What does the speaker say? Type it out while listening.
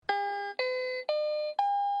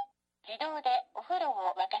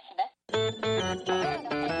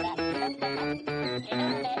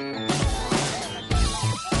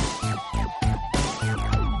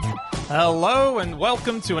Hello and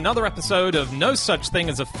welcome to another episode of No Such Thing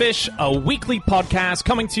as a Fish, a weekly podcast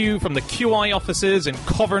coming to you from the QI offices in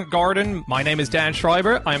Covent Garden. My name is Dan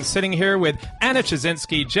Schreiber. I am sitting here with Anna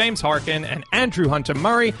Chazinski, James Harkin, and Andrew Hunter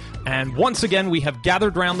Murray. And once again, we have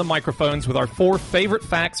gathered round the microphones with our 4 favorite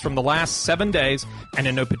facts from the last 7 days. And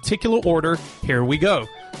in no particular order, here we go.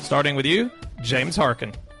 Starting with you, James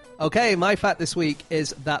Harkin. Okay, my fact this week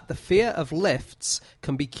is that the fear of lifts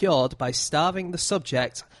can be cured by starving the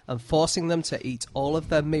subject and forcing them to eat all of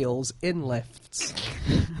their meals in lifts.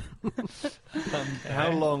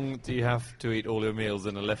 How long do you have to eat all your meals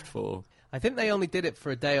in a lift for? I think they only did it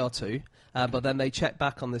for a day or two, but then they checked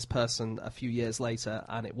back on this person a few years later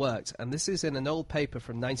and it worked. And this is in an old paper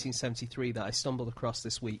from 1973 that I stumbled across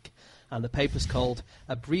this week. And the paper's called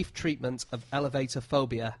A Brief Treatment of Elevator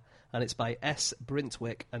Phobia. And it's by S.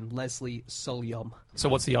 Brintwick and Leslie Solyom. So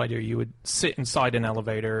what's the idea? You would sit inside an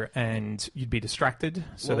elevator and you'd be distracted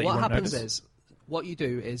so that you wouldn't notice? What happens is, what you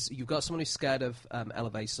do is you've got someone who's scared of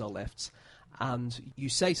elevators or lifts, and you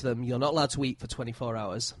say to them, you're not allowed to eat for 24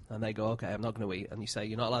 hours. And they go, okay, I'm not going to eat. And you say,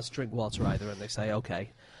 you're not allowed to drink water either. And they say,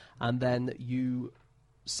 okay. And then you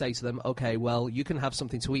say to them, okay, well, you can have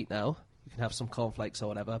something to eat now. You can have some cornflakes or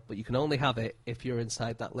whatever, but you can only have it if you're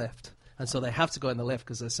inside that lift. And so they have to go in the lift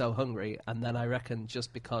because they're so hungry. And then I reckon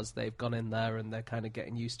just because they've gone in there and they're kind of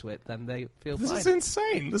getting used to it, then they feel fine. This is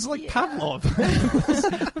insane. This is like Pavlov.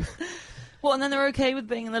 Well, and then they're okay with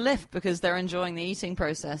being in the lift because they're enjoying the eating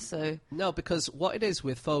process, so... No, because what it is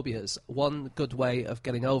with phobias, one good way of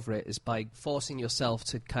getting over it is by forcing yourself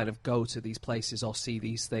to kind of go to these places or see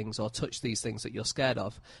these things or touch these things that you're scared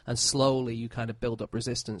of, and slowly you kind of build up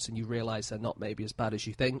resistance and you realise they're not maybe as bad as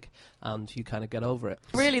you think, and you kind of get over it.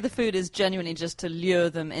 Really, the food is genuinely just to lure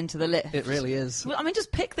them into the lift. It really is. Well, I mean,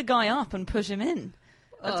 just pick the guy up and push him in.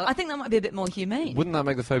 I think that might be a bit more humane. Wouldn't that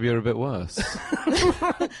make the phobia a bit worse?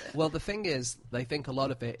 Well, the thing is, they think a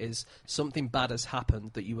lot of it is something bad has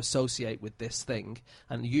happened that you associate with this thing,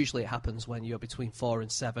 and usually it happens when you're between 4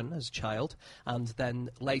 and 7 as a child, and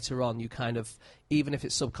then later on you kind of, even if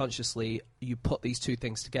it's subconsciously, you put these two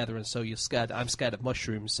things together, and so you're scared. I'm scared of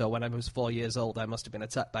mushrooms, so when I was 4 years old, I must have been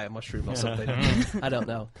attacked by a mushroom or something. I don't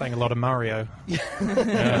know. Playing a lot of Mario.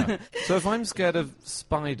 Yeah. So if I'm scared of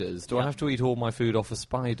spiders, do I have to eat all my food off a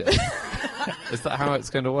spider? Is that how it's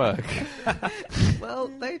going to work?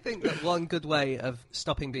 Well, they think that one good way of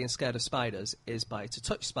stopping being scared of spiders is to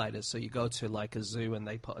touch spiders. So you go to like a zoo and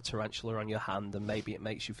they put a tarantula on your hand and maybe it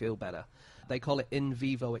makes you feel better. They call it in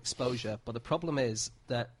vivo exposure, but the problem is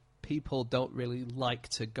that people don't really like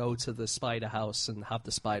to go to the spider house and have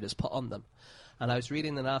the spiders put on them. And I was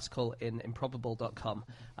reading an article in improbable.com,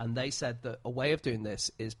 and they said that a way of doing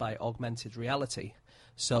this is by augmented reality.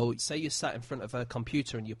 So say you sat in front of a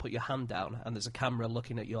computer and you put your hand down and there's a camera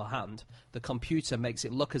looking at your hand. The computer makes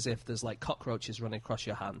it look as if there's like cockroaches running across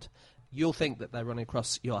your hand. You'll think that they're running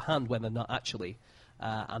across your hand when they're not actually,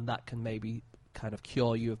 and that can maybe kind of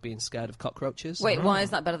cure you of being scared of cockroaches. Wait, why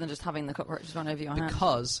is that better than just having the cockroaches run over your hand?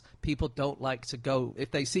 Because people don't like to go...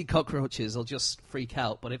 If they see cockroaches, they'll just freak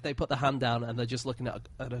out. But if they put the hand down and they're just looking at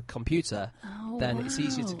a computer, then it's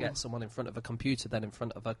easier to get someone in front of a computer than in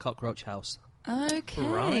front of a cockroach house. Okay,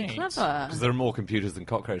 Right. clever. Because there are more computers than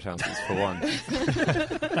cockroach houses, for one.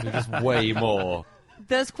 There's just way more.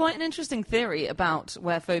 There's quite an interesting theory about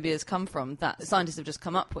where phobias come from that scientists have just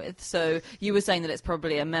come up with. So you were saying that it's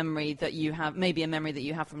probably a memory that you have, maybe a memory that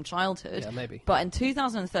you have from childhood. Yeah, maybe. But in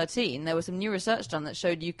 2013, there was some new research done that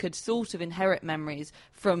showed you could sort of inherit memories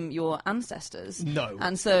from your ancestors. No.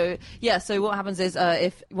 And so, yeah, so what happens is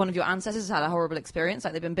if one of your ancestors had a horrible experience,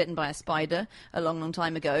 like they've been bitten by a spider a long, long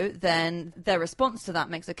time ago, then their response to that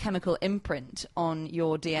makes a chemical imprint on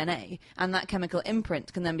your DNA. And that chemical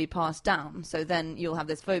imprint can then be passed down. So then you'll have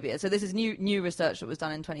this phobia. So this is new research that was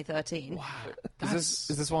done in 2013. Wow. Is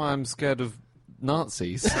this why I'm scared of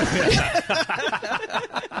Nazis?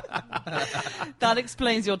 That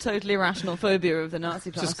explains your totally irrational phobia of the Nazi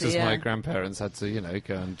Party. Just because my grandparents had to,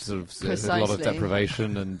 go and sort of there's a lot of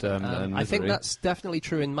deprivation and I think that's definitely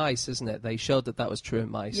true in mice, isn't it? They showed that was true in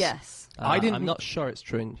mice. Yes. I'm not sure it's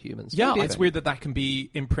true in humans. Yeah, it's weird that can be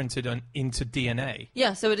imprinted into DNA.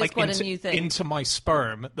 Yeah, so it is quite a new thing. Into my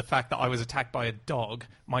sperm, the fact that I was attacked by a dog,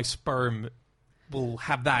 my sperm will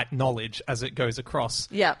have that knowledge as it goes across.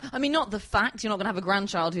 Yeah. I mean, not the fact. You're not going to have a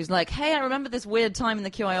grandchild who's like, hey, I remember this weird time in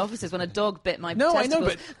the QI offices when a dog bit my testicles. I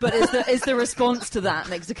know, but is the response to that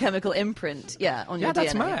makes a chemical imprint, on your DNA.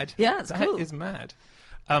 That's mad. Yeah, it's cool. That is mad.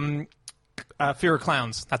 Fear of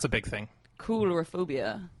clowns, that's a big thing.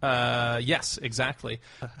 Coolophobia. Yes, exactly.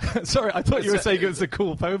 Sorry, I thought you were saying it was a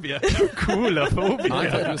cool phobia. Coolophobia. I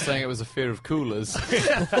thought you were saying it was a fear of coolers.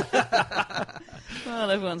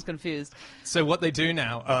 Well, everyone's confused. So what they do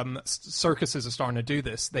now, circuses are starting to do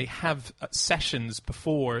this. They have sessions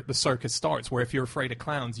before the circus starts where if you're afraid of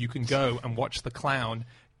clowns, you can go and watch the clown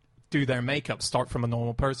do their makeup, start from a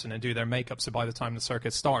normal person and do their makeup, so by the time the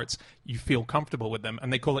circus starts, you feel comfortable with them.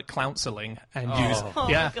 And they call it clownseling. And Oh,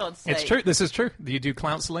 yeah, for God's it's sake. true. This is true. You do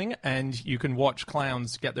clownseling and you can watch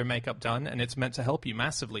clowns get their makeup done, and it's meant to help you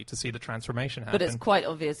massively to see the transformation happen. But it's quite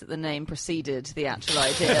obvious that the name preceded the actual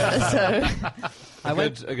idea. So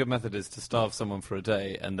A good method is to starve someone for a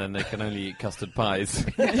day, and then they can only eat custard pies.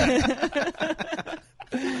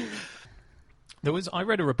 I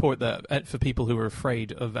read a report that for people who are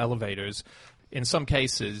afraid of elevators, in some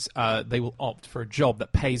cases, they will opt for a job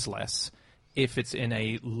that pays less if it's in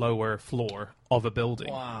a lower floor of a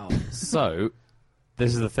building. Wow. So,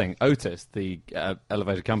 this is the thing. Otis, the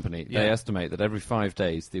elevator company, they estimate that every 5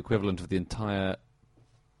 days, the equivalent of the entire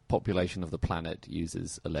population of the planet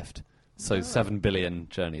uses a lift. So 7 billion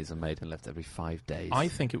journeys are made in lifts every 5 days. I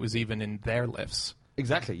think it was even in their lifts.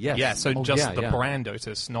 Exactly, yes. Yeah, so Oh, just yeah, the yeah. brand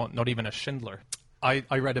Otis, not even a Schindler. I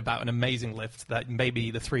read about an amazing lift that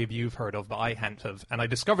maybe the three of you have heard of, but I hadn't have. And I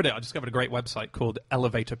discovered it. I discovered a great website called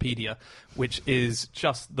Elevatopedia, which is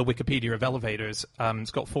just the Wikipedia of elevators.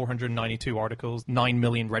 It's got 492 articles, 9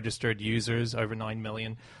 million registered users, over 9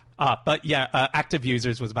 million. Active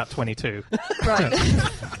users was about 22. right.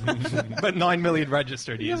 But 9 million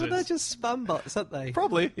registered Yeah, users. but they're just spam bots, aren't they?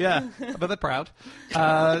 Probably, yeah. But they're proud.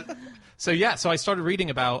 So I started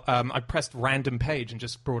reading about, I pressed random page and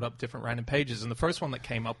just brought up different random pages. And the first one that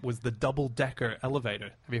came up was the double-decker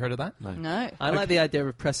elevator. Have you heard of that? No. I like the idea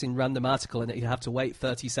of pressing random article and you have to wait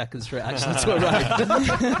 30 seconds for it actually to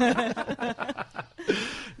arrive.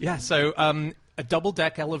 Yeah, so a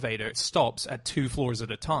double-deck elevator stops at 2 floors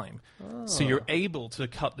at a time. So you're able to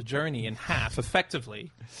cut the journey in half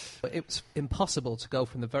effectively. It's impossible to go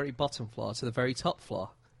from the very bottom floor to the very top floor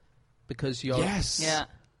because you're... Yes. Yeah.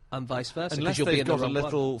 And vice versa. Unless 'cause you'll be they've in the got a wrong one.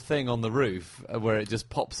 little thing on the roof where it just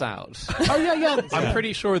pops out. Oh, yeah. I'm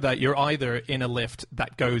pretty sure that you're either in a lift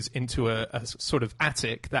that goes into a sort of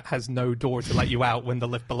attic that has no door to let you out when the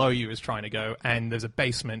lift below you is trying to go, and there's a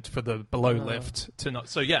basement for the below lift to not...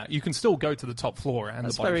 So, yeah, you can still go to the top floor and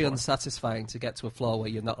That's the bottom very floor. unsatisfying to get to a floor where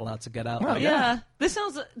you're not allowed to get out. Well, of. Yeah. This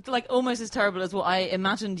sounds like almost as terrible as what I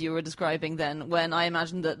imagined you were describing then, when I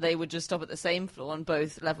imagined that they would just stop at the same floor on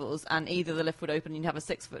both levels, and either the lift would open and you'd have a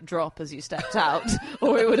 6-foot drop as you stepped out,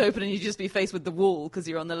 or it would open and you'd just be faced with the wall because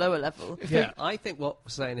you're on the lower level. Yeah. I think what we're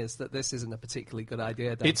saying is that this isn't a particularly good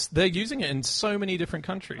idea. Dan. They're using it in so many different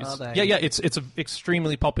countries. Are they? Yeah. It's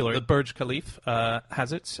extremely popular. The Burj Khalifa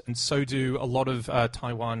has it, and so do a lot of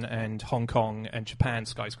Taiwan and Hong Kong and Japan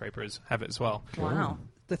skyscrapers have it as well. Wow.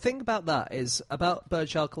 The thing about that is, about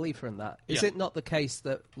Burj Al Khalifa and that, is Yeah. it not the case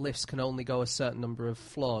that lifts can only go a certain number of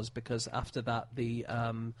floors because after that the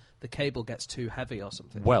cable gets too heavy or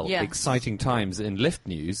something? Well, Yeah. exciting times in lift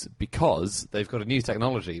news because they've got a new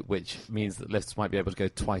technology which means that lifts might be able to go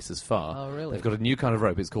twice as far. Oh, really? They've got a new kind of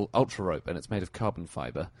rope. It's called Ultra Rope, and it's made of carbon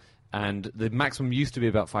fibre. And the maximum used to be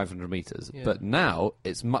about 500 metres, Yeah. but now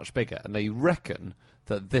it's much bigger. And they reckon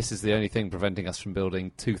that this is the only thing preventing us from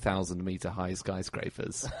building 2,000-metre high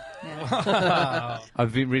skyscrapers. Yeah.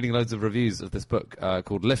 I've been reading loads of reviews of this book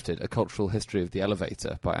called Lifted, A Cultural History of the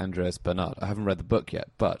Elevator by Andreas Bernard. I haven't read the book yet,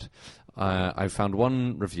 but I found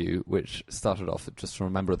one review which started off just from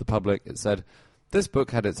a member of the public. It said, this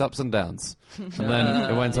book had its ups and downs. And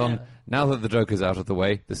then it went on, now that the joke is out of the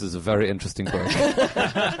way, this is a very interesting book.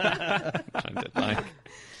 I did like.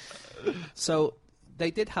 So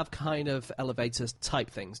they did have kind of elevators type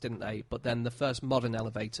things, didn't they? But then the first modern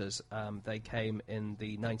elevators, they came in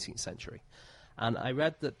the 19th century. And I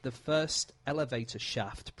read that the first elevator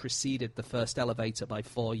shaft preceded the first elevator by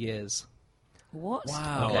 4 years. What?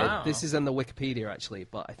 Wow. Okay, Wow. This is in the Wikipedia, actually,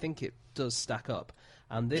 but I think it does stack up.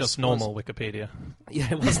 And this Just was- normal Wikipedia.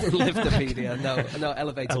 Yeah, it wasn't in Liftopedia. No,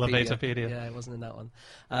 Elevatopedia. Elevatopedia. Yeah, it wasn't in that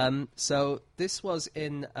one. So this was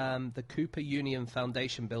in the Cooper Union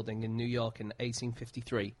Foundation building in New York in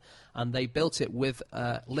 1853, and they built it with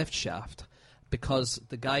a lift shaft because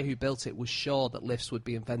the guy who built it was sure that lifts would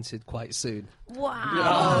be invented quite soon.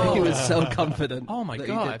 Wow. He was so confident Oh, my that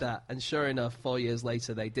he God. did that. And sure enough, 4 years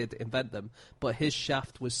later, they did invent them. But his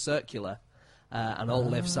shaft was circular, and all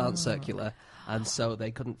lifts aren't circular. And so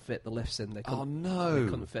they couldn't fit the lifts in. They couldn't, Oh, no. They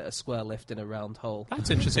couldn't fit a square lift in a round hole. That's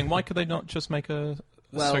interesting. Why could they not just make a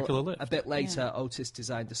Well, circular lift? a bit later, Otis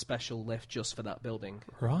designed a special lift just for that building.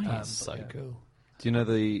 Right. but So yeah. cool. Do you know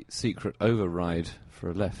the secret override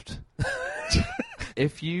for a lift?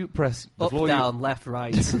 If you press the Up, floor, down, left,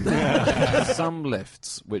 right. some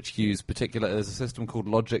lifts which use particular. There's a system called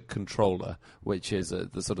Logic Controller, which is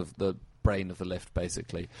the brain of the lift,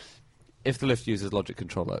 basically. If the lift uses Logic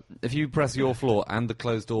Controller, if you press your floor and the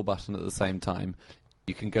closed door button at the same time,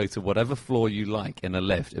 you can go to whatever floor you like in a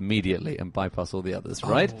lift immediately and bypass all the others,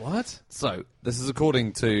 right? Oh, what? So, this is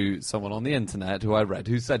according to someone on the internet who I read,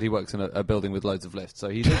 who said he works in a building with loads of lifts. So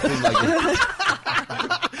he did seem like...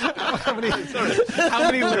 How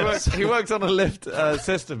many lifts? He works on a lift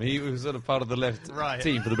system. He was sort of part of the lift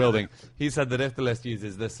team for the building. He said that if the lift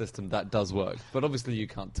uses this system, that does work. But obviously you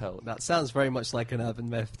can't tell. That sounds very much like an urban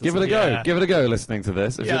myth. Give it a go. Yeah. Give it a go listening to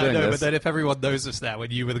this. If you're doing this. But then if everyone knows this now,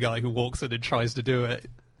 and you were the guy who walks in and tries to do it,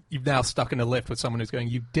 you've now stuck in a lift with someone who's going,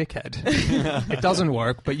 "You dickhead." It doesn't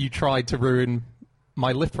work, but you tried to ruin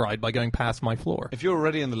my lift ride by going past my floor. If you're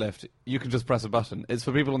already in the lift, you can just press a button. It's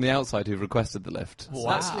for people on the outside who've requested the lift. So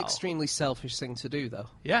that's an extremely selfish thing to do, though.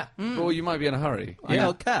 Yeah. Or you might be in a hurry. I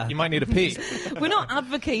don't care. You might need a pee. We're not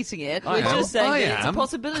advocating it. I We're am. just saying I that it's a am.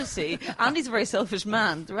 possibility. Andy's a very selfish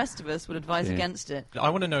man. The rest of us would advise against it. I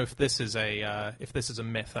want to know if this is a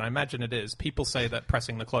myth, and I imagine it is. People say that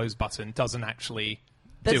pressing the close button doesn't actually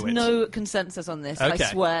There's do it. no consensus on this, Okay.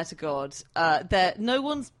 I swear to God. No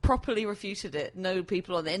one's properly refuted it. No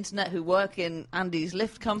people on the internet who work in Andy's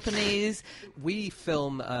lift companies. We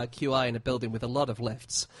film QI in a building with a lot of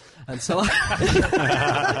lifts, and so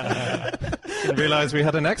Didn't realise we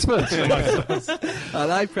had an expert amongst us.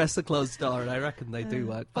 and I press the closed door, and I reckon they do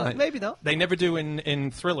work, but maybe not. They never do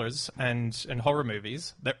in thrillers and horror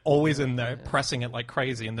movies. They're always in there pressing it like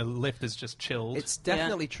crazy, and the lift is just chilled. It's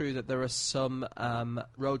definitely true that there are some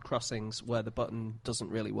road crossings where the button doesn't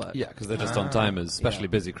really work. Yeah, because they're just on timers, especially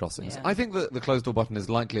busy crossings. Yeah. I think that the closed door button is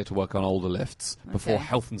likelier to work on older lifts before Okay.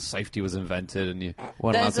 health and safety was invented and you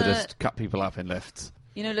weren't allowed There's to a- just cut people up in lifts.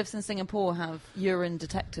 You know, lifts in Singapore have urine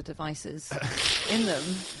detector devices in them.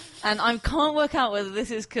 And I can't work out whether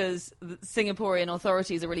this is because the Singaporean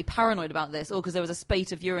authorities are really paranoid about this or because there was a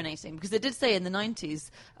spate of urinating. Because they did say in the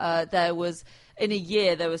 90s in a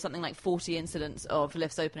year, there was something like 40 incidents of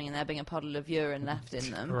lifts opening and there being a puddle of urine left in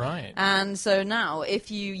them. Right. And so now, if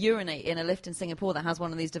you urinate in a lift in Singapore that has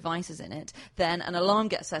one of these devices in it, then an alarm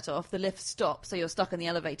gets set off, the lift stops, so you're stuck in the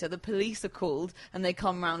elevator, the police are called, and they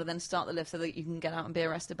come round and then start the lift so that you can get out and be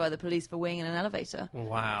arrested by the police for weighing in an elevator.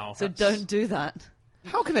 Wow. So don't do that.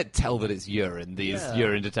 How can it tell that it's urine, these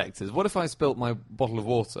urine detectors? What if I spilt my bottle of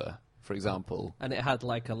water, for example? And it had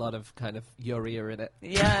like a lot of kind of urea in it.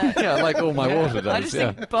 Yeah. Yeah, like all my water does. I just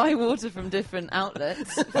think buy water from different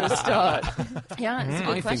outlets for a start. Yeah, it's a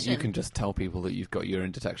good I question. think you can just tell people that you've got urine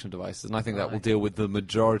detection devices, and I think that will deal with the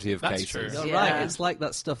majority of That's cases. true. You're Yeah. right. It's like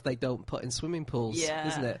that stuff they don't put in swimming pools, Yeah.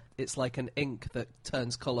 isn't it? It's like an ink that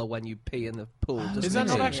turns colour when you pee in the pool. doesn't Is that it?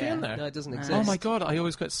 not actually in there? No, it doesn't No. exist. Oh my god, I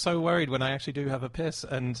always get so worried when I actually do have a piss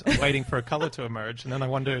and I'm waiting for a colour to emerge, and then I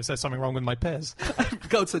wonder if there's something wrong with my piss.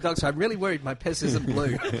 Go to the doctor. I'm really worried my piss isn't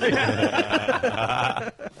blue.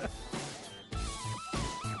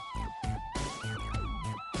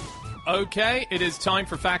 Okay, it is time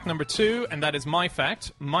for fact number 2, and that is my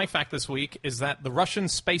fact. My fact this week is that the Russian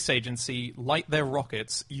Space Agency light their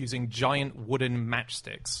rockets using giant wooden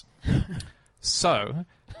matchsticks. So,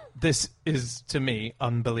 this is, to me,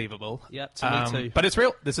 unbelievable. Yep, to me too. But it's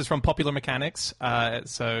real. This is from Popular Mechanics,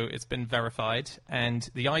 so it's been verified. And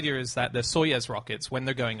the idea is that the Soyuz rockets, when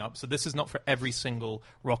they're going up, so this is not for every single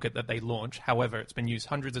rocket that they launch. However, it's been used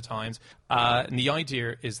hundreds of times. And the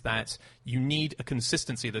idea is that you need a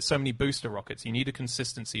consistency. There's so many booster rockets. You need a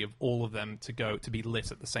consistency of all of them to be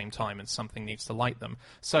lit at the same time, and something needs to light them.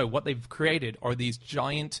 So what they've created are these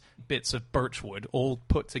giant bits of birchwood all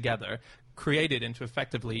put together, created into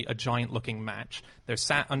effectively a giant-looking match. They're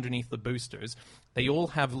sat underneath the boosters. They all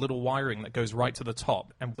have little wiring that goes right to the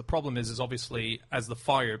top. And the problem is obviously, as the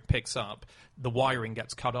fire picks up, the wiring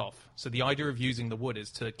gets cut off. So the idea of using the wood is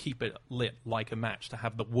to keep it lit like a match, to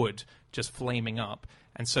have the wood just flaming up.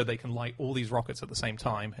 And so they can light all these rockets at the same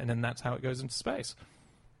time, and then that's how it goes into space.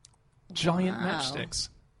 Giant Wow. matchsticks.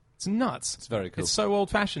 It's nuts. It's very cool. It's so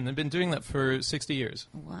old-fashioned. They've been doing that for 60 years.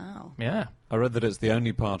 Wow. Yeah. I read that it's the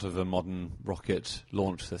only part of a modern rocket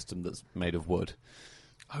launch system that's made of wood.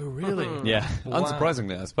 Oh, really? Yeah, Wow.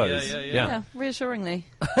 unsurprisingly, I suppose. Yeah. Yeah, reassuringly.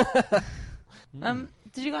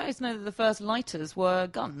 Did you guys know that the first lighters were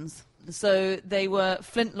guns? So they were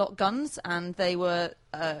flintlock guns, and they were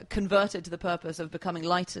converted to the purpose of becoming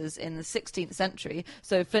lighters in the 16th century.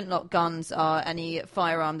 So flintlock guns are any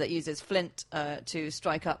firearm that uses flint to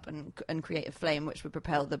strike up and create a flame which would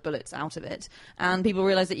propel the bullets out of it. And people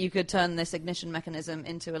realised that you could turn this ignition mechanism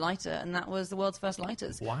into a lighter, and that was the world's first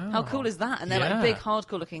lighters. Wow. How cool is that? And they're like big,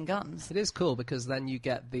 hardcore-looking guns. It is cool because then you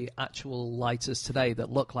get the actual lighters today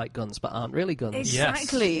that look like guns but aren't really guns.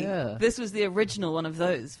 Exactly. Yeah. This was the original one of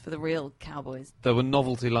those for the real cowboys. There were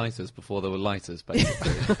novelty lighters before there were lighters,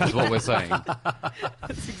 basically. Is what we're saying.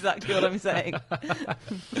 That's exactly what I'm saying.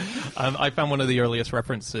 I found one of the earliest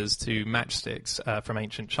references to matchsticks from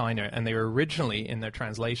ancient China, and they were originally, in their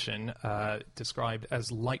translation, described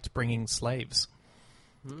as light-bringing slaves.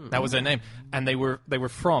 That was their name, and they were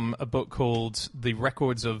from a book called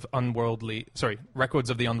Records of the Unworldly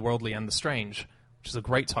and the Strange, which is a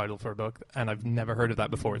great title for a book, and I've never heard of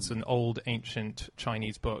that before. It's an old, ancient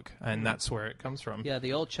Chinese book, and that's where it comes from. Yeah,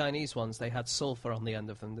 the old Chinese ones, they had sulfur on the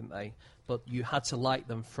end of them, didn't they? But you had to light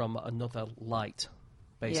them from another light,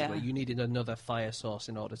 basically. Yeah. You needed another fire source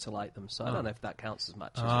in order to light them. So I don't know if that counts as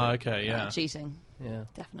matches. Okay, yeah. Cheating. Yeah.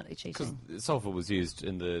 Definitely Because cheating. sulfur was used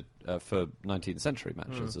in the for 19th century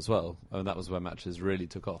matches as well, and that was where matches really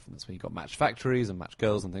took off, and that's when you got match factories and match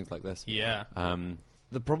girls and things like this. Yeah.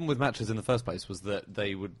 The problem with matches in the first place was that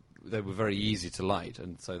they were very easy to light,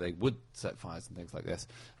 and so they would set fires and things like this.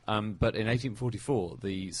 But in 1844,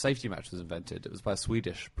 the safety match was invented. It was by a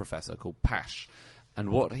Swedish professor called Pasch, and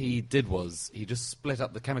what he did was he just split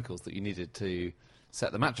up the chemicals that you needed to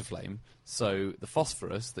set the match aflame. So the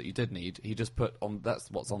phosphorus that you did need, he just put on. That's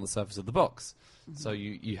what's on the surface of the box. So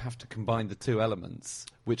you have to combine the two elements,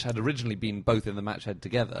 which had originally been both in the match head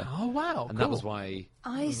together. Oh, wow. And cool. that was why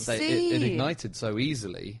I it see. ignited so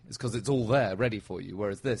easily. It's because it's all there, ready for you,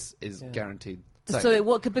 whereas this is guaranteed.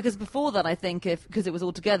 So because before that, I think because it was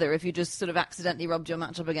all together, if you just sort of accidentally rubbed your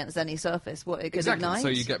match up against any surface, it could ignite. So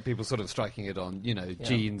you get people sort of striking it on,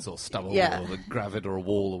 jeans or stubble Yeah. or the gravid or a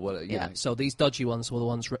wall or whatever. You know. So these dodgy ones were the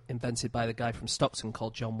ones invented by the guy from Stockton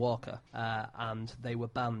called John Walker, and they were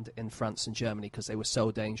banned in France and Germany because they were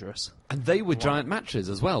so dangerous. And they were giant matches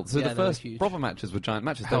as well. So Yeah, the they were first huge. proper matches were giant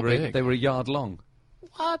matches. How big? They were a yard long.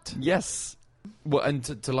 What? Yes. Well, and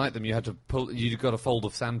to light them, you had to pull. You got a fold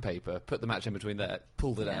of sandpaper, put the match in between there,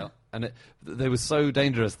 pulled it out, and they were so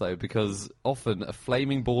dangerous though because often a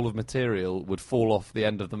flaming ball of material would fall off the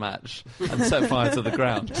end of the match and set fire to the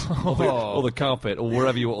ground, or the carpet, or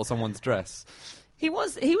wherever or someone's dress. He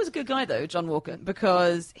was a good guy, though, John Walker,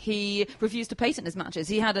 because he refused to patent his matches.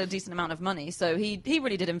 He had a decent amount of money, so he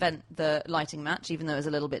really did invent the lighting match, even though it was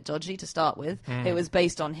a little bit dodgy to start with. It was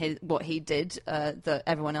based on what he did, that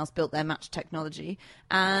everyone else built their match technology.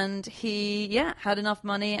 And he, had enough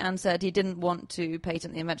money and said he didn't want to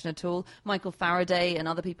patent the invention at all. Michael Faraday and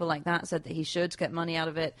other people like that said that he should get money out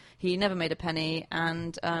of it. He never made a penny,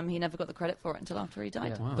 and he never got the credit for it until after he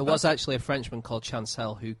died. Yeah. There was actually a Frenchman called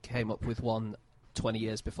Chancel who came up with one 20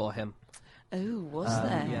 years before him. Oh, was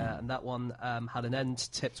there? Yeah, and that one had an end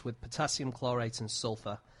tipped with potassium chlorate and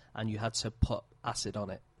sulfur, and you had to put acid on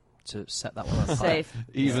it to set that one on fire. Safe.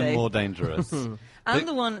 Even Safe. more dangerous. And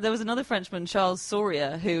there was another Frenchman, Charles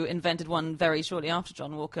Soria, who invented one very shortly after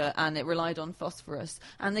John Walker, and it relied on phosphorus.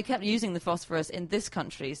 And they kept using the phosphorus in this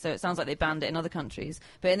country, so it sounds like they banned it in other countries.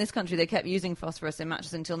 But in this country, they kept using phosphorus in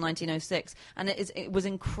matches until 1906, and it was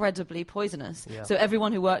incredibly poisonous. Yeah. So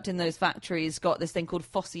everyone who worked in those factories got this thing called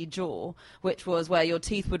phossy jaw, which was where your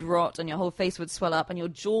teeth would rot and your whole face would swell up and your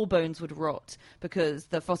jawbones would rot because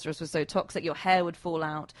the phosphorus was so toxic. Your hair would fall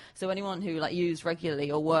out. So anyone who used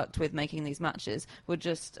regularly or worked with making these matches would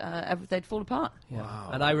just they'd fall apart. Yeah. Wow.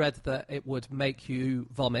 And I read that it would make you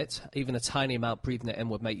vomit. Even a tiny amount breathing it in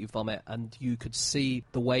would make you vomit. And you could see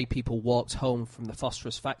the way people walked home from the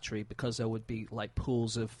phosphorus factory because there would be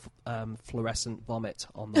pools of fluorescent vomit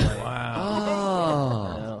on the way.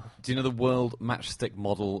 Oh. Do you know the world matchstick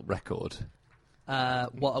model record?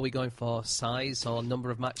 What are we going for? Size or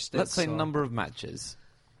number of matchsticks? Let's say or number of matches.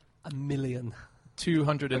 1 million.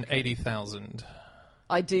 280,000.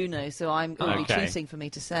 I do know, so it would be Okay. cheating for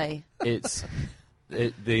me to say.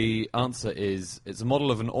 The answer is it's a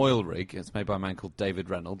model of an oil rig. It's made by a man called David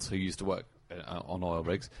Reynolds, who used to work on oil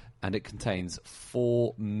rigs, and it contains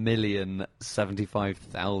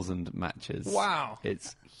 4,075,000 matches. Wow.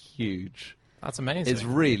 It's huge. That's amazing. It's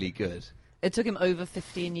really good. It took him over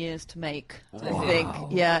 15 years to make, I think.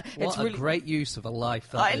 Yeah, What it's a really great use of a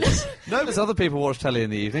life I that know. is. No, there's other people watch telly in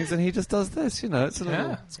the evenings, and he just does this. It's a little.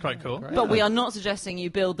 Yeah, it's quite cool. But we are not suggesting you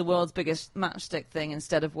build the world's biggest matchstick thing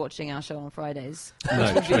instead of watching our show on Fridays.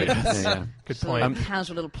 No, true. Yeah. Good So point.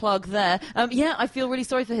 casual little plug there. Yeah, I feel really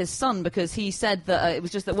sorry for his son because he said that it was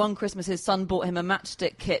just that one Christmas his son bought him a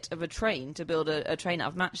matchstick kit of a train to build a train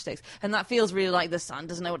out of matchsticks. And that feels really like the son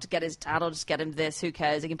doesn't know what to get his dad. I'll just get him this. Who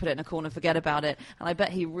cares? He can put it in a corner, forget about it. And I bet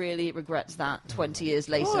he really regrets that 20 years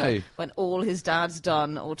later Why? when all his dad's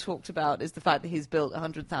done or talked about is the fact that he's built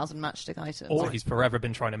 100,000 matchstick items. Or he's forever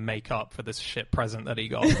been trying to make up for this shit present that he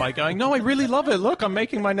got by going, no, I really love it. Look, I'm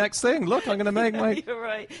making my next thing. Look, I'm going to make my... You're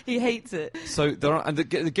right. He hates it. So there are, and the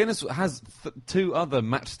Guinness has two other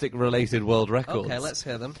matchstick-related world records. Okay, let's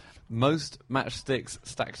hear them. Most matchsticks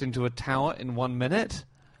stacked into a tower in 1 minute.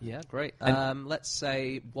 Yeah, great. And- Let's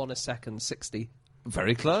say 1 a second, 60.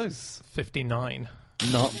 Very close. 59.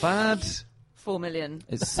 Not bad. 4 million.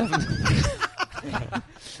 It's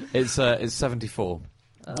 74.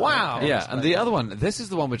 Wow. okay. Yeah, and the other one, this is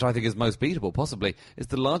the one which I think is most beatable, possibly. It's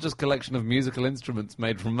the largest collection of musical instruments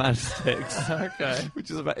made from matchsticks. Okay.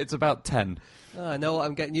 Which is about 10. Oh, I know what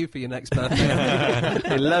I'm getting you for your next birthday.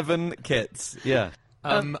 11 kits. Yeah.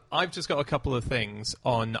 I've just got a couple of things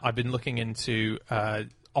on. I've been looking into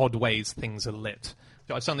odd ways things are lit.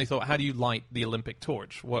 I suddenly thought, how do you light the Olympic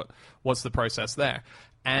torch? What's the process there?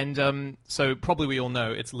 And so probably we all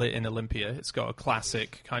know it's lit in Olympia. It's got a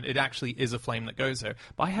classic kind. It actually is a flame that goes there.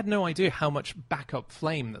 But I had no idea how much backup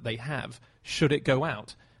flame that they have should it go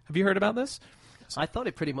out. Have you heard about this? I thought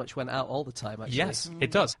it pretty much went out all the time, actually. Yes,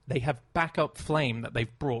 it does. They have backup flame that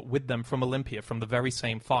they've brought with them from Olympia, from the very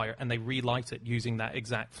same fire, and they relight it using that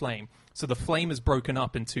exact flame. So the flame is broken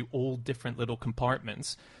up into all different little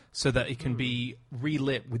compartments so that it can be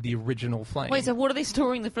relit with the original flame. Wait, so what are they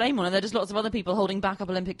storing the flame on? Are there just lots of other people holding back up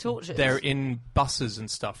Olympic torches? They're in buses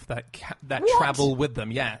and stuff that What? travel with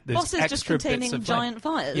them. Yeah, there's Buses extra just containing bits of flame. giant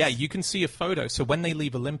fires? Yeah, you can see a photo. So when they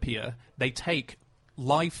leave Olympia, they take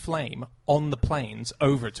live flame on the planes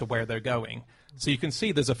over to where they're going. So you can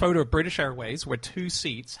see there's a photo of British Airways where 2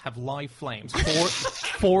 seats have live flames,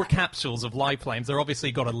 four capsules of live flames. They're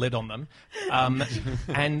obviously got a lid on them.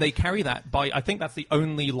 And they carry that by, I think that's the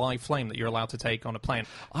only live flame that you're allowed to take on a plane.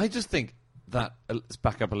 I just think that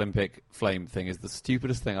backup Olympic flame thing is the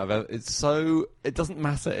stupidest thing I've ever... It's so... It doesn't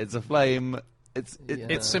matter. It's a flame. It's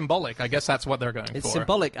symbolic. I guess that's what they're going It's for.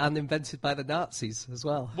 symbolic and invented by the Nazis as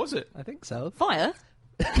well. Was it? I think so. Fire?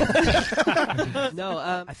 No,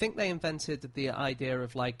 I think they invented the idea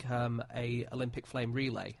of like a Olympic flame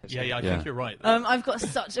relay. Yeah, I Yeah. think you're right. I've got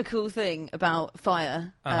such a cool thing about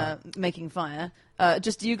fire, making fire.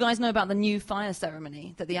 Do you guys know about the new fire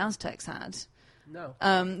ceremony that the Aztecs had? No.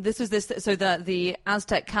 So that the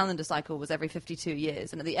Aztec calendar cycle was every 52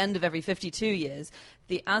 years, and at the end of every 52 years,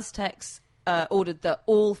 the Aztecs ordered that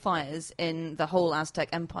all fires in the whole Aztec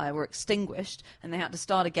Empire were extinguished, and they had to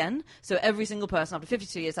start again. So every single person after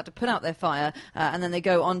 52 years had to put out their fire, and then they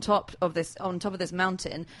go on top of this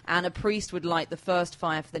mountain, and a priest would light the first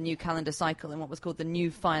fire for the new calendar cycle in what was called the new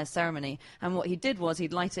fire ceremony. And what he did was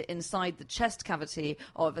he'd light it inside the chest cavity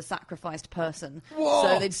of a sacrificed person. Whoa!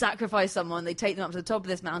 So they'd sacrifice someone, they take them up to the top of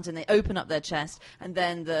this mountain, they open up their chest, and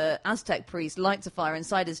then the Aztec priest lights a fire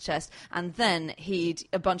inside his chest, and then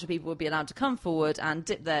a bunch of people would be allowed to come forward and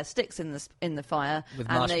dip their sticks in the fire, With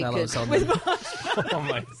and marshmallows they could, on with them. Oh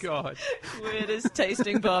my god. weirdest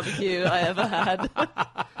tasting barbecue I ever had.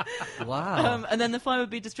 Wow. And then the fire would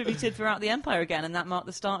be distributed throughout the empire again, and that marked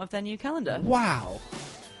the start of their new calendar. Wow.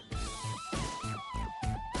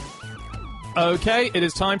 Okay, it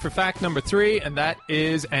is time for fact number 3, and that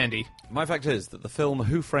is Andy. My fact is that the film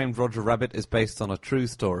Who Framed Roger Rabbit is based on a true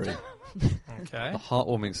story. Okay. A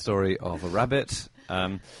heartwarming story of a rabbit.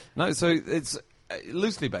 No, so it's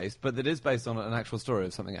loosely based, but it is based on an actual story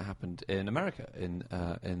of something that happened in America in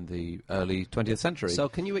the early 20th century. So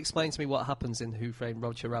can you explain to me what happens in Who Framed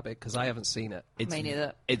Roger Rabbit? Because I haven't seen it. Me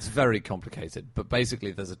neither. It's very complicated, but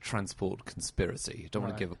basically there's a transport conspiracy. I don't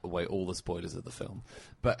want to give away all the spoilers of the film,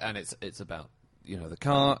 and it's about the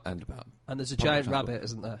car and about. And there's a public giant transport. rabbit,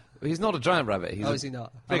 isn't there? He's not a giant rabbit. He's Is he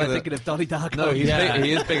not? Am bigger I than- thinking of Donnie Darko? No, he's Yeah.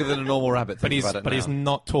 he is bigger than a normal rabbit. But think about it he's now.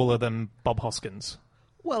 not taller than Bob Hoskins.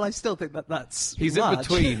 Well, I still think that's He's large. in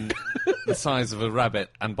between the size of a rabbit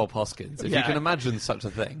and Bob Hoskins, if you Yeah. can imagine such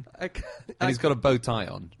a thing. Okay. And he's got a bow tie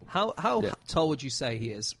on. How Yeah. tall would you say he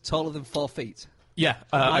is? Taller than 4 feet? Yeah,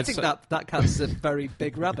 I I'd think say- that counts as a very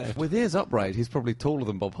big rabbit. With ears upright, he's probably taller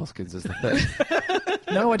than Bob Hoskins, is the thing.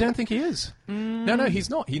 No, I don't think he is. No, he's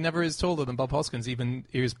not. He never is taller than Bob Hoskins, even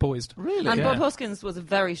ears poised. Really? And Yeah. Bob Hoskins was a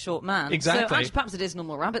very short man. Exactly. So actually, perhaps it is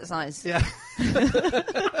normal rabbit size. Yeah.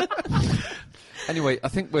 Anyway, I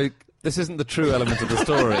think this isn't the true element of the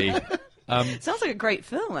story. Sounds like a great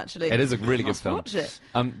film, actually. It is a really good Must film. watch it.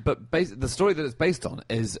 But the story that it's based on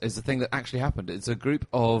is a thing that actually happened. It's a group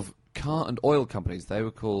of car and oil companies. They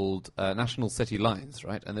were called National City Lines,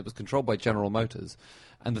 right? And it was controlled by General Motors.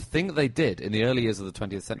 And the thing that they did in the early years of the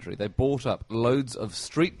 20th century, they bought up loads of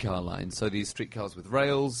streetcar lines, so these streetcars with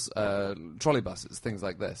rails, trolley buses, things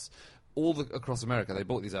like this. Across America, they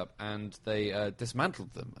bought these up and they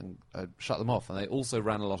dismantled them and shut them off. And they also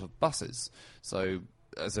ran a lot of buses. So,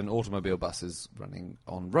 as in automobile buses running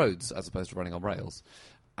on roads as opposed to running on rails.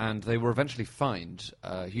 And they were eventually fined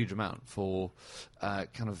a huge amount for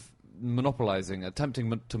kind of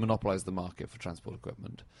attempting to monopolize the market for transport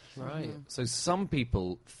equipment. Right. So some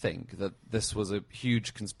people think that this was a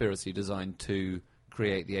huge conspiracy designed to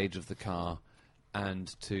create the age of the car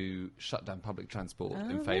and to shut down public transport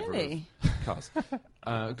in favour really? of cars.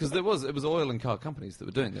 Because it was oil and car companies that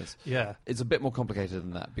were doing this. Yeah. It's a bit more complicated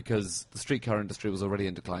than that because the streetcar industry was already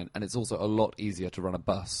in decline, and it's also a lot easier to run a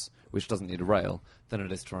bus, which doesn't need a rail, than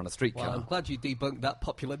it is to run a streetcar. Well, I'm glad you debunked that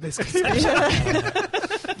popular misconception.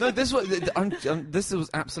 No, this was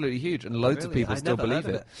absolutely huge, and loads of Really? people I still never believe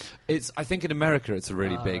heard it. of I think in America, it's a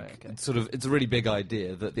really big okay. it's a really big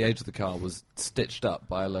idea that the age of the car was stitched up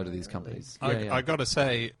by a load of these companies. I got to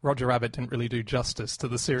say, Roger Rabbit didn't really do justice to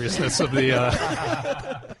the seriousness of the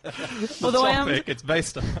Although topic it's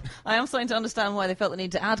based on. I am starting to understand why they felt the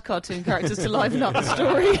need to add cartoon characters to liven up the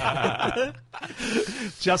story.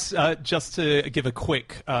 Just to give a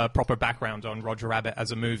quick proper background on Roger Rabbit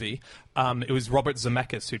as a movie, it was Robert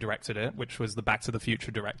Zemeckis who directed it, which was the Back to the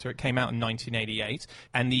Future director. It came out in 1988,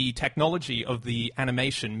 and the technology of the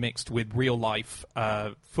animation mixed with real-life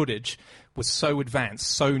footage was so advanced,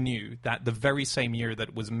 so new, that the very same year that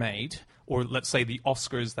it was made, or let's say the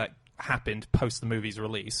Oscars that happened post the movie's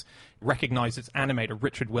release, recognized its animator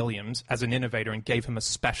Richard Williams as an innovator and gave him a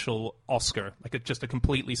special Oscar, just a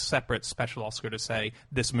completely separate special Oscar to say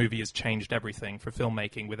this movie has changed everything for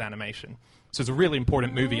filmmaking with animation. So it's a really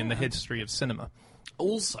important movie in the history of cinema.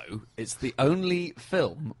 Also, it's the only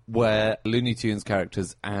film where Looney Tunes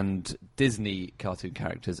characters and Disney cartoon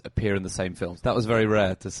characters appear in the same film. That was very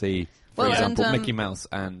rare to see, for example, Mickey Mouse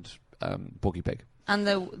and Porky Pig. And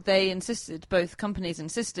both companies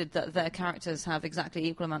insisted that their characters have exactly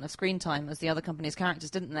equal amount of screen time as the other company's characters,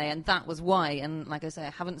 didn't they? And that was why, and like I say,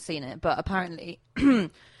 I haven't seen it, but apparently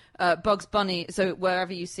Bugs Bunny, so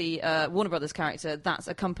wherever you see Warner Brothers character, that's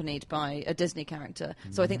accompanied by a Disney character.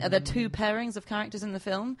 So I think there are two pairings of characters in the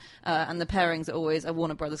film, and the pairings are always a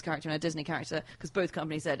Warner Brothers character and a Disney character, because both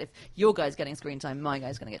companies said, if your guy's getting screen time, my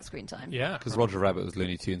guy's going to get screen time. Yeah. Because Roger Rabbit was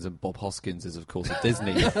Looney Tunes and Bob Hoskins is, of course, a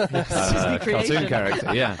Disney creation. cartoon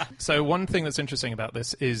character, yeah. So one thing that's interesting about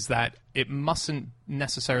this is that it mustn't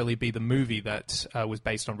necessarily be the movie that was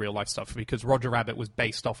based on real-life stuff, because Roger Rabbit was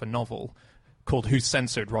based off a novel called Who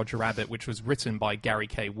Censored Roger Rabbit, which was written by Gary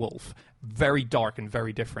K. Wolfe. Very dark and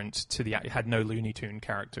very different to it had no Looney Tune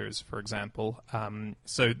characters, for example.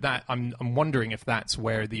 So that I'm wondering if that's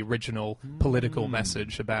where the original political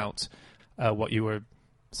message about what you were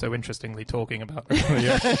so interestingly talking about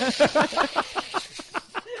earlier.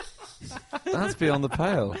 That's beyond the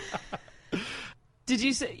pale. Did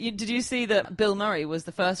you see that Bill Murray was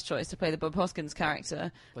the first choice to play the Bob Hoskins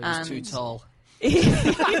character? But he was too tall. He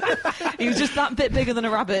was just that bit bigger than a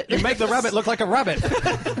rabbit. You make the rabbit look like a rabbit.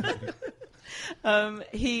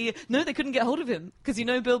 They couldn't get hold of him because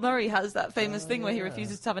Bill Murray has that famous thing where he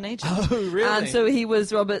refuses to have an agent. Oh, really? And so he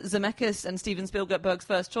was Robert Zemeckis and Steven Spielberg's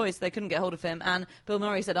first choice. They couldn't get hold of him, and Bill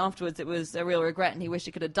Murray said afterwards it was a real regret and he wished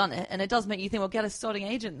he could have done it. And it does make you think, well, get a starting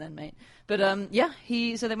agent then, mate. But so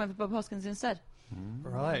they went for Bob Hoskins instead.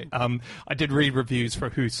 Right. I did read reviews for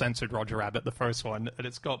Who Censored Roger Rabbit, the first one, and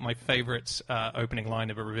it's got my favourite opening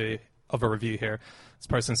line of a review here. This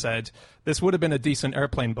person said, "This would have been a decent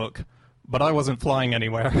airplane book, but I wasn't flying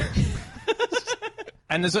anywhere."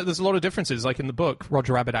 And there's a lot of differences. Like in the book,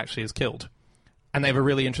 Roger Rabbit actually is killed. And they have a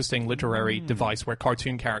really interesting literary device where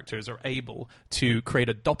cartoon characters are able to create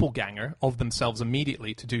a doppelganger of themselves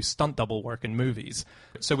immediately to do stunt double work in movies.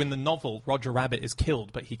 So in the novel, Roger Rabbit is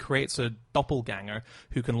killed, but he creates a doppelganger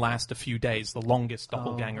who can last a few days, the longest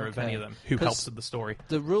doppelganger of any of them, who helps with the story.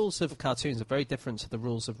 The rules of cartoons are very different to the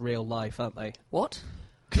rules of real life, aren't they? What?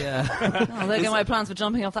 Yeah. Oh, there go my plans for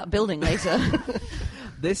jumping off that building later.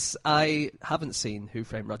 This, I haven't seen Who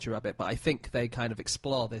Framed Roger Rabbit, but I think they kind of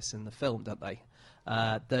explore this in the film, don't they?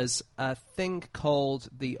 There's a thing called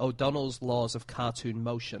the O'Donnell's Laws of Cartoon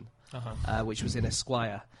Motion. which was in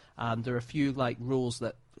Esquire. And there are a few like rules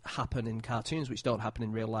that happen in cartoons which don't happen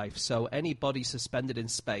in real life. So any body suspended in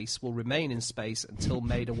space will remain in space until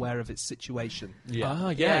made aware of its situation.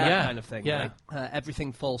 Yeah. Kind of thing. Yeah. Like,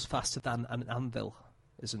 everything falls faster than an anvil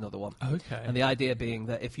is another one. Okay. And the idea being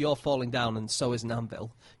that if you're falling down and so is an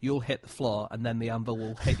anvil, you'll hit the floor and then the anvil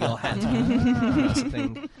will hit your head. That's the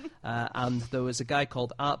thing. And there was a guy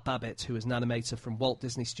called Art Babbitt who was an animator from Walt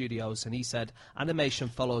Disney Studios, and he said, animation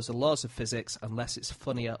follows the laws of physics unless it's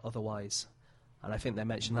funnier otherwise. And I think they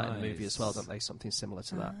mentioned that in the movie as well, don't they? Something similar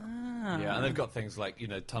to that. Yeah, and they've got things like,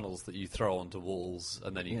 tunnels that you throw onto walls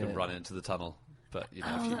and then you can run into the tunnel. But, if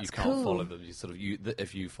you that's can't cool. follow them,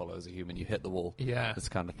 if you follow as a human, you hit the wall. Yeah. This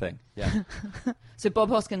kind of thing. Yeah. So Bob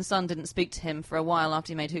Hoskins' son didn't speak to him for a while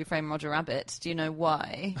after he made Who Framed Roger Rabbit. Do you know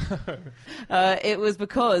why? It was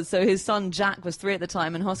because, his son Jack was 3 at the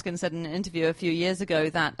time, and Hoskins said in an interview a few years ago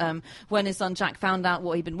that when his son Jack found out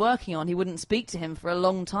what he'd been working on, he wouldn't speak to him for a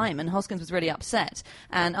long time, and Hoskins was really upset.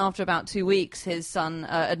 And after about 2 weeks, his son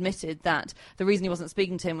admitted that the reason he wasn't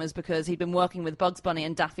speaking to him was because he'd been working with Bugs Bunny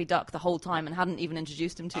and Daffy Duck the whole time and hadn't even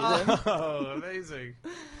introduced him to them. Oh, amazing.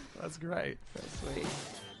 That's great. That's sweet.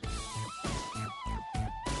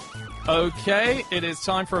 Okay, it is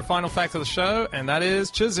time for a final fact of the show, and that is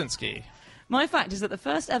Chazinski. My fact is that the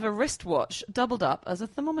first ever wristwatch doubled up as a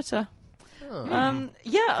thermometer.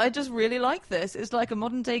 Yeah, I just really like this. It's like a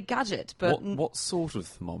modern day gadget, but What sort of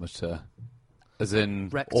thermometer? As in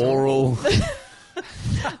Rectal. oral?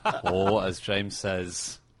 Or, as James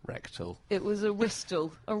says, rectal. it was a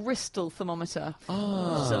wristal thermometer.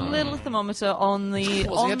 Oh. Just a little thermometer on the.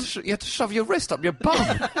 You had to shove your wrist up your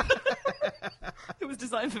bum. It was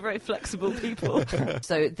designed for very flexible people.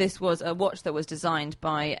 So this was a watch that was designed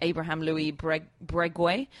by Abraham Louis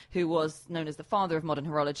Breguet, who was known as the father of modern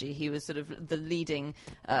horology. He was sort of the leading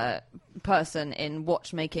person in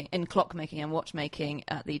watchmaking, in clockmaking and watchmaking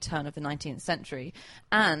at the turn of the 19th century.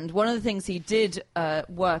 And one of the things he did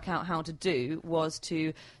work out how to do was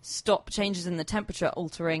to stop changes in the temperature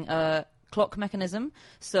altering clock mechanism.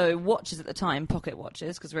 So watches at the time, pocket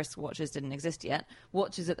watches, because wrist watches didn't exist yet,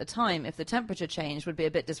 watches at the time, if the temperature changed, would be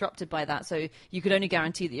a bit disrupted by that. So you could only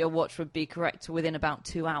guarantee that your watch would be correct within about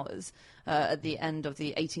 2 hours at the end of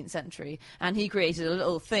the 18th century. And he created a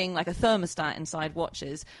little thing, like a thermostat inside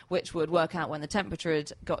watches, which would work out when the temperature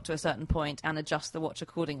had got to a certain point and adjust the watch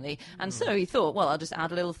accordingly. And so he thought, well, I'll just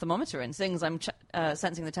add a little thermometer in, seeing as I'm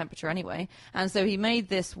sensing the temperature anyway. And so he made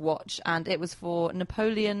this watch, and it was for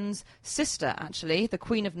Napoleon's sister, actually, the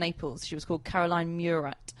Queen of Naples. She was called Caroline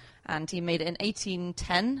Murat. And he made it in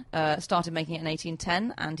 1810, started making it in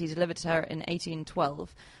 1810, and he delivered to her in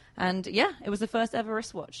 1812. And yeah, it was the first ever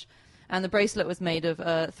wristwatch. And the bracelet was made of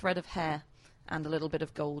a thread of hair and a little bit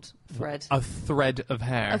of gold thread. A thread of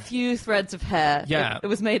hair. A few threads of hair. Yeah. It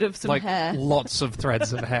was made of some like hair. Lots of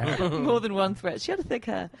threads of hair. More than one thread. She had a thick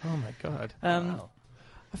hair. Oh, my God. Wow.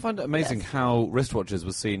 I find it amazing how wristwatches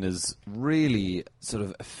were seen as really sort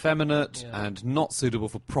of effeminate and not suitable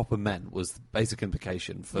for proper men, was the basic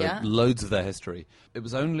implication for loads of their history. It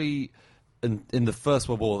was only in the First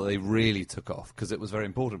World War that they really took off, because it was very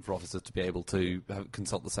important for officers to be able to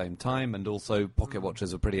consult the same time, and also pocket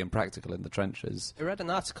watches were pretty impractical in the trenches. I read an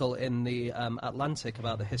article in the Atlantic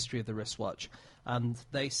about the history of the wristwatch, and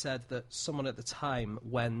they said that someone at the time,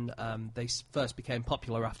 when they first became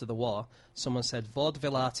popular after the war, someone said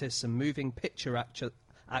vaudeville artists and moving picture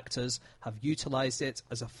actors have utilised it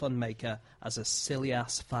as a fun maker, as a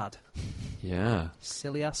silly-ass fad. Yeah.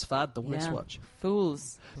 Silly-ass fad, the wristwatch.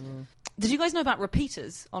 Fools. Did you guys know about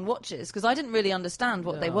repeaters on watches? Because I didn't really understand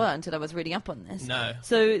what they were until I was reading up on this. No.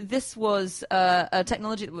 So this was a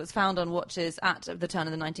technology that was found on watches at the turn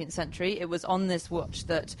of the 19th century. It was on this watch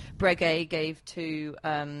that Breguet gave to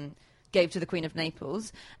the Queen of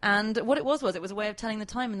Naples. And what it was a way of telling the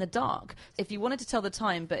time in the dark. If you wanted to tell the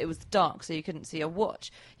time, but it was dark, so you couldn't see a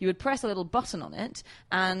watch, you would press a little button on it,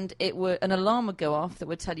 and an alarm would go off that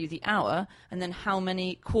would tell you the hour, and then how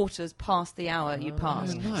many quarters past the hour you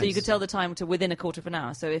passed. nice. So you could tell the time to within a quarter of an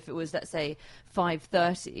hour. So if it was, let's say,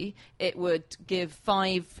 5:30, it would give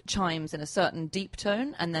 5 chimes in a certain deep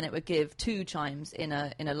tone, and then it would give 2 chimes in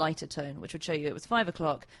a lighter tone, which would show you it was 5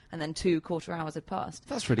 o'clock, and then 2 quarter hours had passed.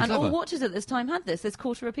 That's really and clever. all watches at this time had this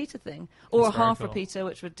quarter repeater thing, or That's a very half cool. repeater,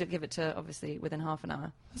 which would give it to obviously within half an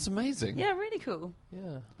hour. That's amazing. Yeah, really cool.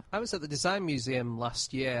 Yeah. I was at the Design Museum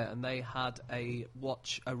last year, and they had a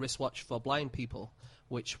wristwatch for blind people,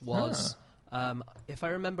 which was If I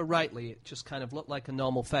remember rightly, it just kind of looked like a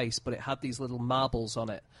normal face, but it had these little marbles on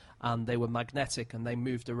it, and they were magnetic, and they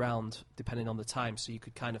moved around depending on the time, so you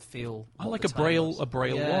could kind of feel. I what like the a time braille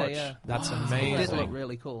was. watch. Yeah. That's It amazing. did look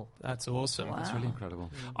really cool. That's awesome. Wow. It's really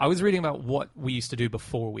incredible. I was reading about what we used to do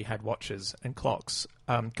before we had watches and clocks,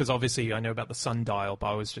 because obviously I know about the sundial, but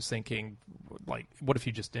I was just thinking, like, what if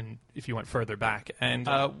you just didn't, if you went further back? And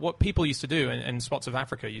what people used to do, and Spots of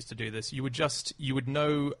Africa used to do this, you would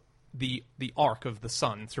know the arc of the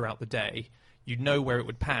sun throughout the day. You'd know where it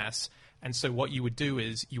would pass, and so what you would do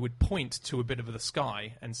is you would point to a bit of the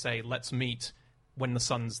sky and say, let's meet when the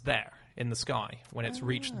sun's there in the sky, when it's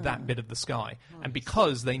reached that bit of the sky. Nice. And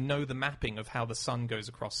because they know the mapping of how the sun goes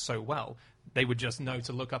across so well, they would just know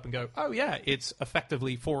to look up and go, oh yeah, it's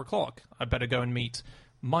effectively 4 o'clock. I better go and meet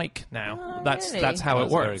Mike now. Oh, that's really? how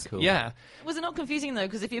That's it works. very cool. Yeah. Was it not confusing, though?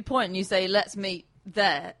 Because if you point and you say, let's meet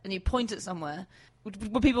there, and you point at somewhere,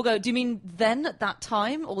 would people go, do you mean then at that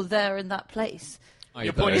time or there in that place?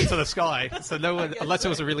 You're pointing to the sky, so no one, unless it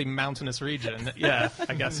was a really mountainous region, yeah,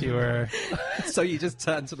 I guess you were... So you just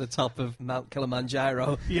turn to the top of Mount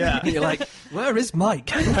Kilimanjaro. Yeah. And you're like, where is Mike?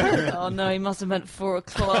 Oh no, he must have meant 4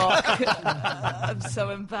 o'clock. I'm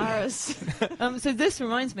so embarrassed. So this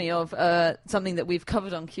reminds me of something that we've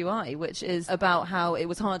covered on QI, which is about how it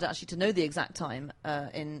was hard actually to know the exact time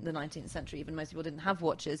in the 19th century. Even most people didn't have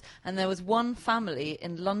watches. And there was one family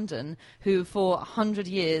in London who for 100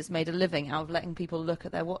 years made a living out of letting people look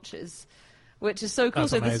at their watches, which is so cool.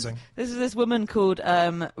 That's so amazing. This is this woman called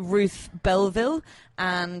Ruth Belville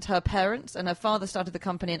and her parents, and her father started the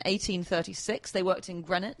company in 1836. They worked in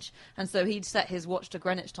Greenwich, and so he'd set his watch to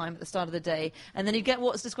Greenwich time at the start of the day, and then he'd get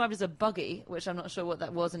what's described as a buggy, which I'm not sure what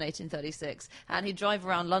that was in 1836, and he'd drive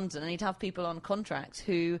around London, and he'd have people on contract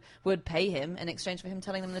who would pay him in exchange for him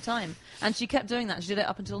telling them the time. And she kept doing that. She did it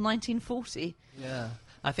up until 1940. Yeah.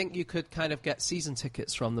 I think you could kind of get season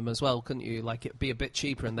tickets from them as well, couldn't you? Like, it'd be a bit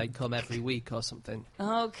cheaper and they'd come every week or something.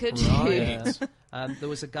 Oh, could Right. you? There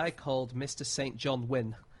was a guy called Mr. St. John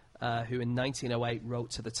Wynne, who in 1908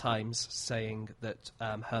 wrote to the Times saying that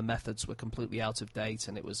her methods were completely out of date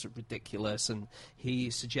and it was ridiculous, and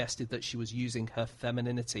he suggested that she was using her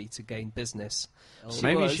femininity to gain business.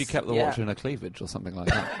 Maybe she kept the watch in her cleavage or something like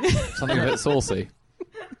that. Something a bit saucy.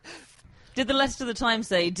 Did the letter to the Times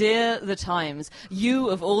say, "Dear the Times, you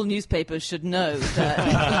of all newspapers should know that..."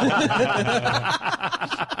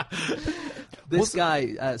 This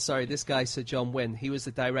guy, Sir John Wynne, he was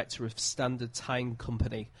the director of Standard Time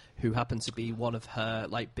Company, who happened to be one of her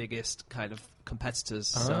biggest kind of competitors.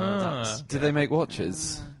 So Did they make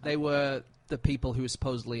watches? they were the people who were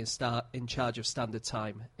supposedly in charge of Standard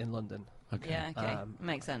Time in London. Okay. Yeah, okay.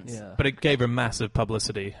 Makes sense. Yeah. But it gave her massive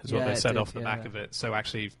publicity, is what Yeah, they it said did, off the back yeah. of it. So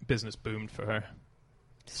actually, business boomed for her.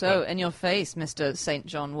 So, in your face, Mr. St.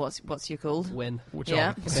 John, what's you called? Wynne. Which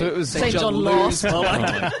Yeah. So it was St. John lost. Oh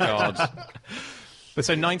my god. But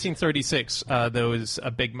so 1936, there was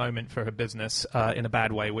a big moment for her business in a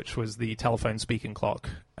bad way, which was the telephone speaking clock.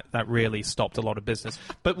 That really stopped a lot of business.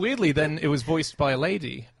 But weirdly, then it was voiced by a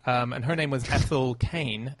lady, and her name was Ethel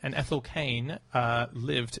Cain. And Ethel Cain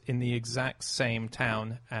lived in the exact same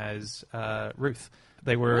town as Ruth.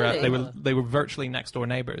 They were Really? they were virtually next door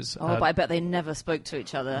neighbours. Oh, but I bet they never spoke to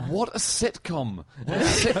each other. What a sitcom! What a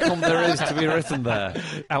sitcom there is to be written there.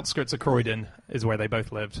 Outskirts of Croydon is where they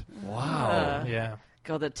both lived. Wow. Yeah.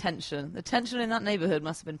 God, the tension in that neighbourhood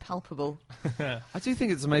must have been palpable. I do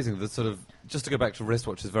think it's amazing that sort of, just to go back to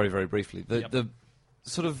wristwatches very, very briefly, the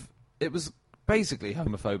sort of, it was basically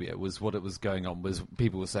homophobia was what it was going on, was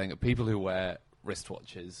people were saying that people who wear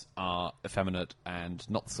wristwatches are effeminate and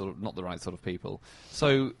not the right sort of people.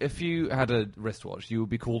 So if you had a wristwatch, you would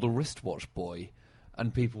be called a wristwatch boy.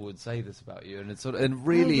 And people would say this about you, and it's sort of, and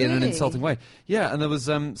really in an insulting way. Yeah, and there was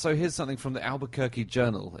so here's something from the Albuquerque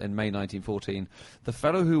Journal in May 1914. The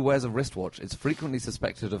fellow who wears a wristwatch is frequently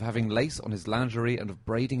suspected of having lace on his lingerie and of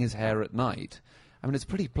braiding his hair at night. I mean, it's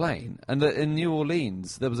pretty plain. And in New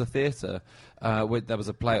Orleans, there was a theatre where there was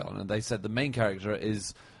a play on, and they said the main character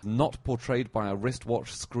is not portrayed by a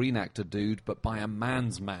wristwatch screen actor dude, but by a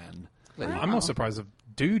man's man. I'm more surprised of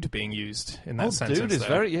dude being used in that sentence. Dude is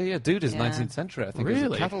though. dude is Yeah. 19th century. I think it was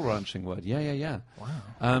Really? a cattle ranching word. Yeah.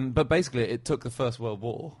 Wow. But basically, it took the First World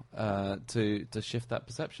War to shift that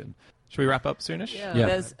perception. Should we wrap up soonish? Yeah.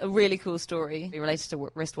 There's a really cool story related to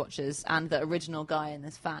wristwatches and the original guy in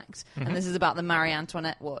this fact. And this is about the Marie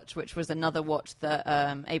Antoinette watch, which was another watch that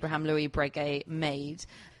Abraham Louis Breguet made.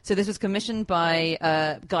 So this was commissioned by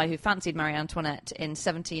a guy who fancied Marie Antoinette in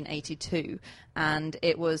 1782, and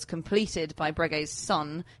it was completed by Breguet's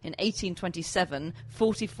son in 1827,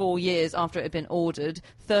 44 years after it had been ordered,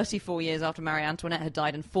 34 years after Marie Antoinette had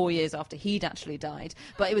died, and 4 years after he'd actually died.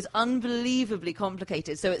 But it was unbelievably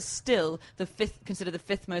complicated, so it's still considered the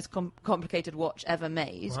fifth most complicated watch ever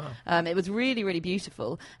made. Wow. It was really, really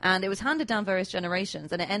beautiful, and it was handed down various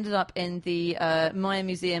generations, and it ended up in the Maya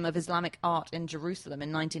Museum of Islamic Art in Jerusalem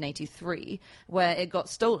in 1983, where it got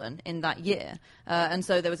stolen in that year. And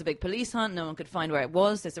so there was a big police hunt, no one could find where it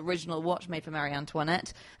was, this original watch made for Marie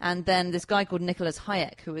Antoinette, and then this guy called Nicholas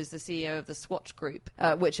Hayek, who was the CEO of the Swatch Group,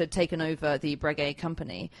 which had taken over the Breguet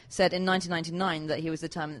company, said in 1999 that he was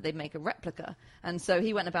determined that they'd make a replica. And so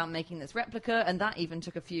he went about making this replica, and that even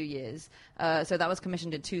took a few years. So that was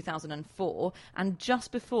commissioned in 2004, and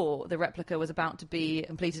just before the replica was about to be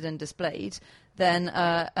completed and displayed, then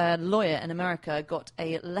a lawyer in America got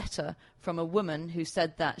a letter from a woman who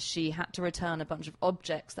said that she had to return a bunch of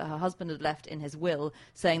objects that her husband had left in his will,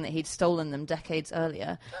 saying that he'd stolen them decades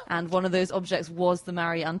earlier. And one of those objects was the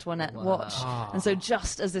Marie Antoinette watch. And so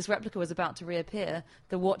just as this replica was about to reappear,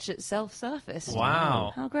 the watch itself surfaced.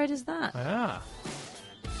 Wow. How great is that? Yeah.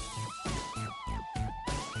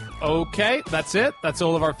 Okay, that's it. That's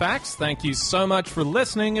all of our facts. Thank you so much for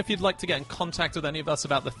listening. If you'd like to get in contact with any of us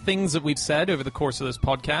about the things that we've said over the course of this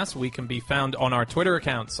podcast, we can be found on our Twitter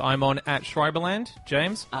accounts. I'm on @Schreiberland,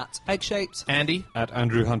 James, @Eggshaped, Andy,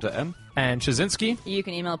 @AndrewHunterM, and Chazinski. You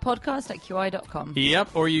can email podcast@qi.com. Yep,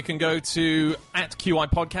 or you can go to @QI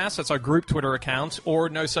Podcast, that's our group Twitter account, or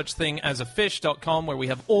no such thing as a fish.com, where we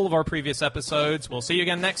have all of our previous episodes. We'll see you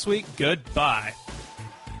again next week. Goodbye.